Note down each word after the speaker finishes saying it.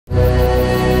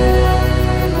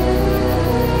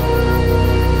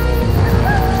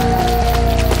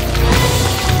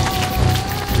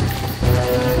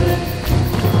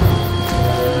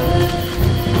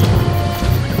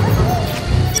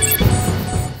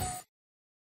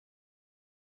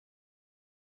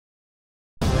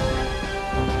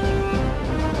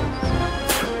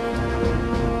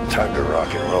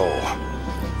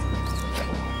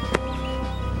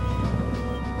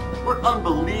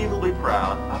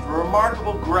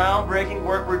remarkable, groundbreaking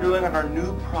work we're doing on our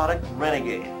new product,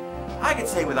 Renegade. I can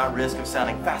say without risk of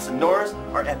sounding facinorous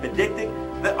or epidictic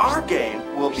that our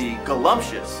game will be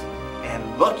galumtious and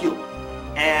luculent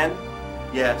and,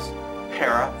 yes,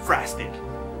 paraphrastic.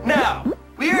 Now,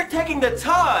 we are taking the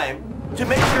time to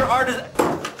make sure our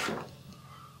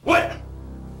What?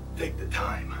 Take the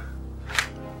time.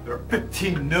 There are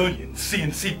 15 million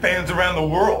CNC fans around the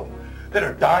world that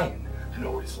are dying to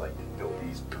know what it's like to fill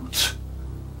these boots.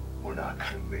 We're not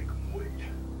gonna make them wait.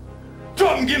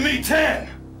 Drop and give me 10!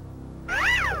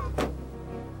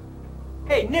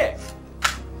 Hey, Nick.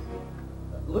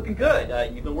 Looking good.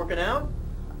 You been working out?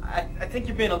 I think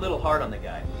you're being a little hard on the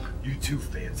guy. You too,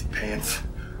 fancy pants.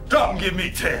 Drop and give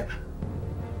me 10!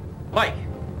 Mike.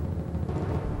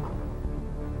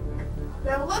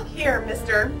 Now look here,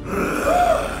 mister.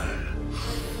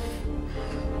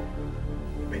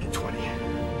 Make it 20.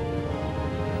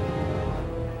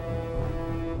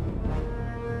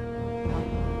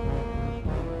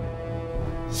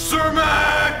 Sir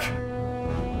Mac!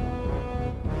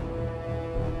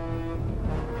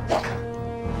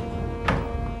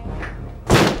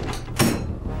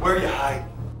 Where are you hiding?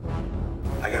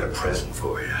 I got a present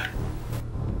for you.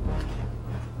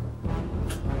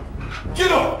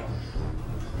 Get up!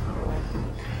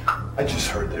 I just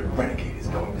heard that Renegade is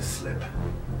going to slip.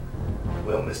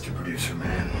 Well, Mr. Producer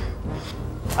Man,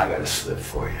 I got a slip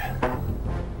for you.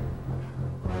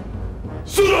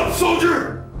 Suit up,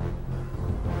 soldier!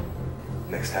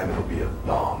 Next time it'll be a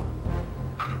bomb.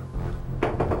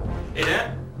 Hey,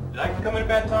 Dad, did I come at a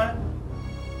bad time?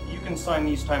 You can sign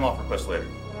these time off requests later.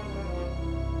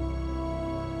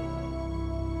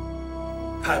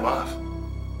 Time off?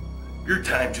 Your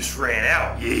time just ran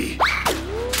out, ye.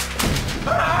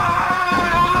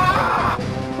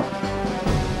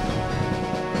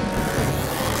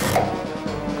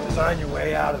 Design your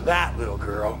way out of that, little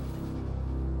girl.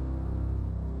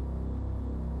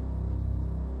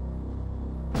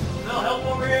 No help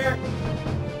over here?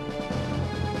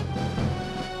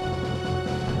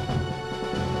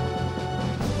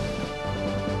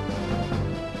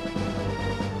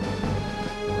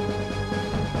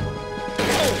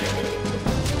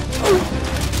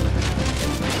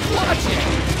 Watch it!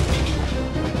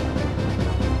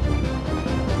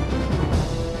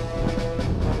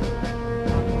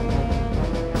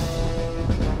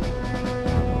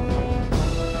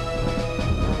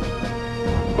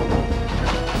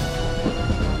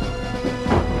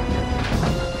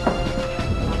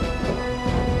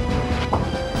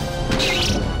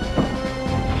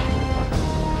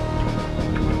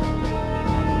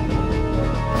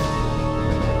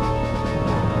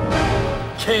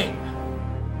 King.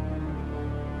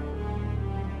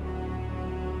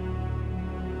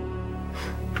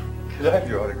 Could I have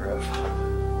your autograph?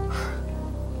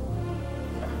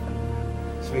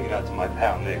 Swing it out to my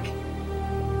pal, Nick.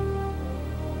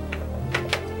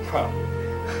 Wow.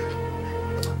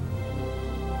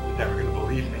 You're never gonna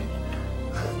believe me.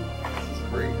 This is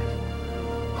great.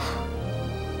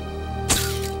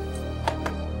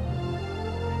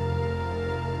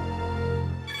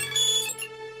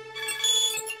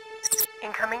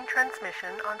 Incoming transmission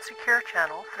on Secure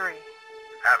Channel 3.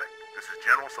 HAVOC, this is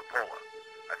General Sapola.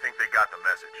 I think they got the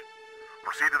message.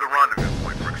 Proceed to the rendezvous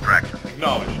point for extraction.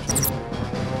 Acknowledged.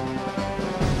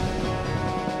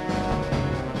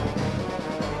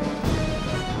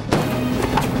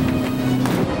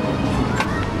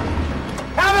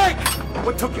 HAVOC!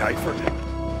 What took you, Eifert?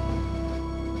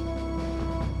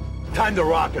 Time to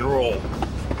rock and roll.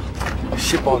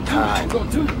 Ship on time,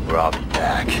 or I'll be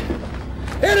back.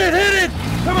 Hit it! Hit it!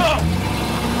 Come on!